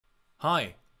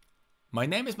Hi, my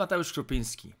name is Mateusz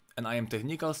Kropinski and I am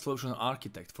Technical Solution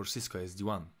Architect for Cisco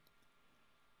SD-WAN.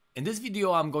 In this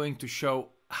video I'm going to show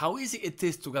how easy it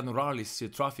is to granularly steer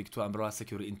traffic to Umbrella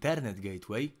Secure Internet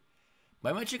Gateway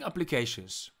by matching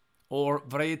applications or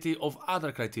variety of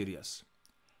other criteria,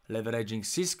 leveraging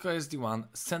Cisco SD-WAN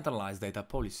centralized data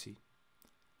policy.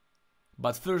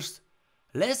 But first,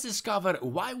 let's discover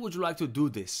why would you like to do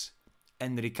this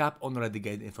and recap on already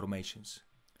gained informations.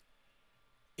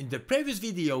 In the previous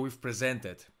video we've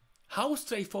presented how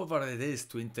straightforward it is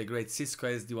to integrate Cisco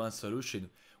SD-WAN solution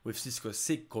with Cisco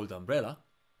SIG called Umbrella,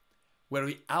 where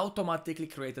we automatically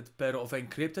created pair of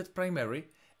encrypted primary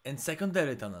and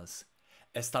secondary tunnels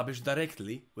established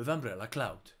directly with Umbrella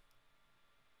Cloud.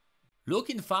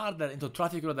 Looking further into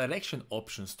traffic redirection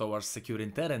options towards secure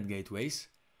internet gateways,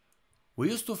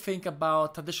 we used to think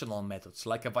about traditional methods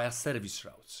like via service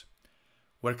routes,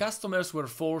 where customers were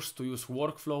forced to use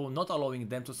workflow not allowing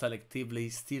them to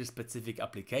selectively steer specific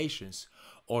applications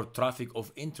or traffic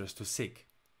of interest to SIG.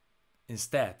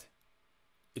 Instead,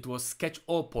 it was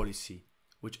catch-all policy,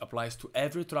 which applies to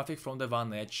every traffic from the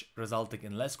WAN edge, resulting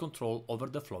in less control over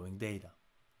the flowing data.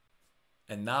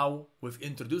 And now, with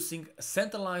introducing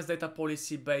centralized data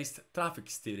policy-based traffic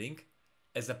steering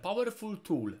as a powerful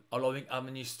tool allowing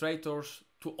administrators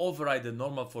to override the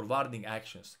normal forwarding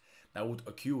actions that would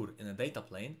occur in a data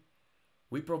plane,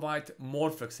 we provide more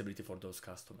flexibility for those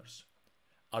customers,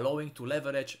 allowing to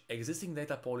leverage existing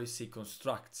data policy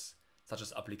constructs such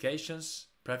as applications,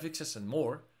 prefixes and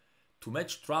more to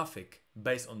match traffic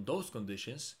based on those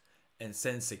conditions and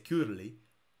send securely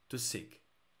to SIG.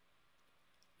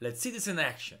 Let's see this in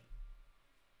action.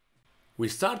 We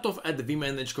start off at the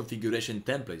vManage configuration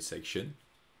template section,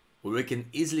 where we can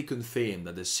easily confirm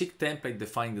that the SIG template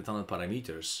defining the tunnel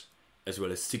parameters as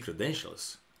well as SIG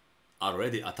credentials are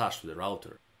already attached to the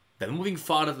router. Then moving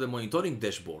further to the monitoring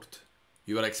dashboard,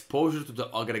 you are exposed to the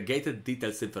aggregated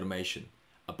details information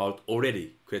about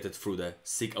already created through the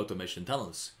SIG automation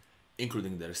tunnels,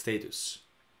 including their status.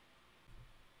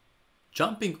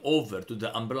 Jumping over to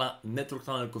the Umbrella network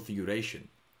tunnel configuration,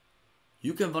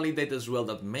 you can validate as well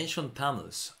that mentioned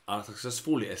tunnels are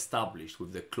successfully established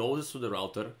with the closest to the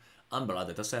router Umbrella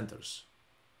data centers.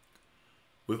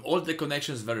 With all the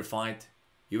connections verified,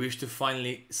 you wish to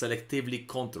finally selectively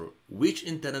control which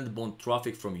internet-bound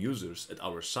traffic from users at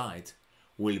our site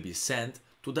will be sent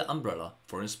to the Umbrella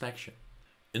for inspection.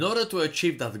 In order to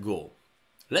achieve that goal,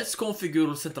 let's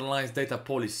configure centralized data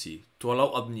policy to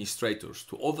allow administrators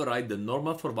to override the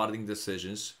normal forwarding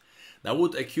decisions that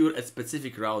would occur at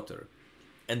specific router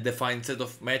and define set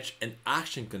of match and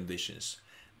action conditions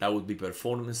that would be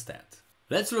performed instead.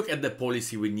 Let's look at the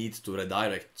policy we need to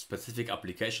redirect specific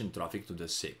application traffic to the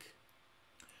SIG.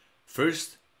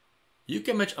 First, you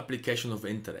can match application of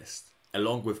interest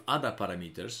along with other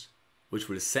parameters which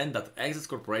will send that exit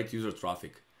corporate user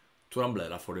traffic to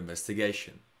Umbrella for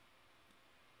investigation.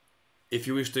 If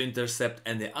you wish to intercept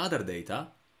any other data,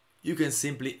 you can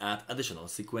simply add additional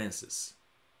sequences.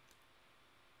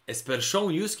 As per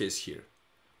shown use case here,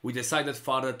 we decided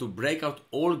further to break out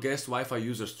all guest Wi-Fi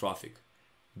users traffic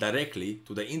directly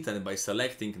to the internet by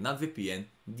selecting NAT-VPN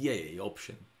DAA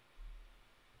option.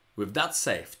 With that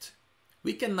saved,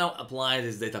 we can now apply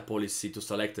this data policy to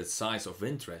selected sites of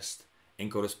interest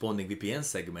and corresponding VPN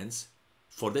segments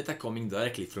for data coming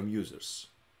directly from users.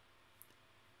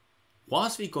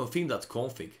 Once we confirm that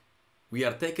config, we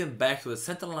are taken back to the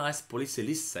centralized policy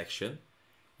list section,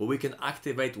 where we can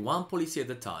activate one policy at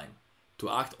a time to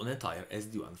act on entire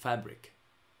SD-WAN fabric.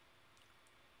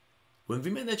 When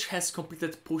vManage has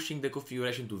completed pushing the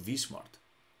configuration to vSmart,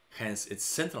 hence it's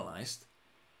centralized,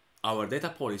 our data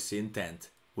policy intent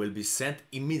will be sent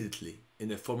immediately in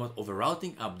the format of a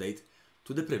routing update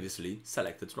to the previously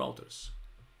selected routers.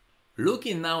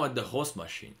 Looking now at the host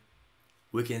machine,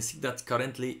 we can see that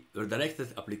currently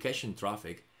redirected application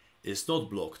traffic is not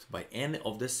blocked by any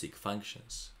of the SIG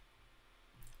functions.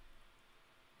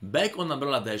 Back on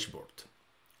Umbrella dashboard,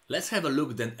 let's have a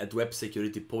look then at web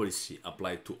security policy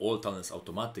applied to all tunnels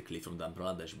automatically from the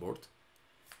Umbrella dashboard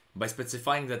by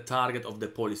specifying the target of the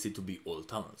policy to be all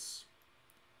tunnels.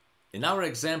 In our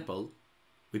example,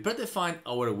 we predefined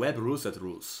our web rule set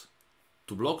rules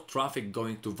to block traffic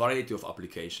going to a variety of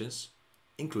applications,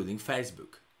 including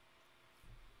Facebook.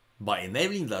 By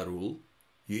enabling that rule,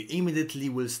 you immediately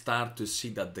will start to see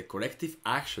that the corrective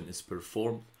action is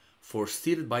performed for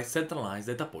steered by centralized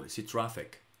data policy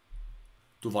traffic.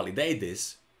 To validate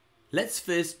this, let's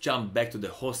first jump back to the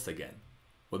host again,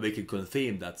 where we can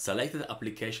confirm that selected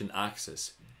application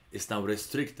access is now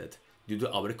restricted due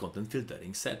to our content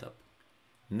filtering setup.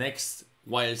 Next,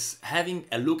 whilst having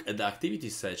a look at the activity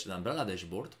search in Umbrella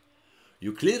dashboard,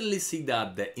 you clearly see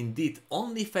that indeed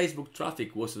only Facebook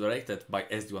traffic was directed by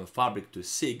SD-WAN fabric to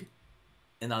SIG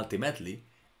and ultimately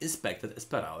inspected as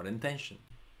per our intention.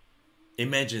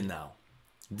 Imagine now,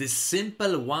 this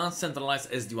simple one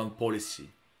centralized SD-WAN policy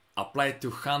applied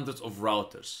to hundreds of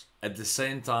routers, at the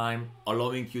same time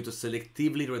allowing you to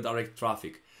selectively redirect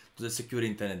traffic to the secure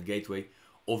internet gateway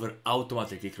over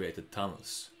automatically created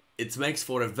tunnels. It makes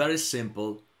for a very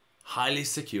simple, highly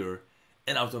secure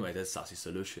and automated SASE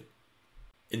solution.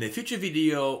 In a future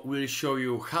video, we'll show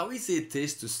you how easy it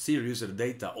is to steer user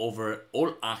data over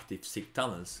all active SIG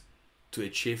tunnels to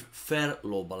achieve fair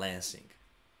load balancing.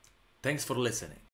 Thanks for listening.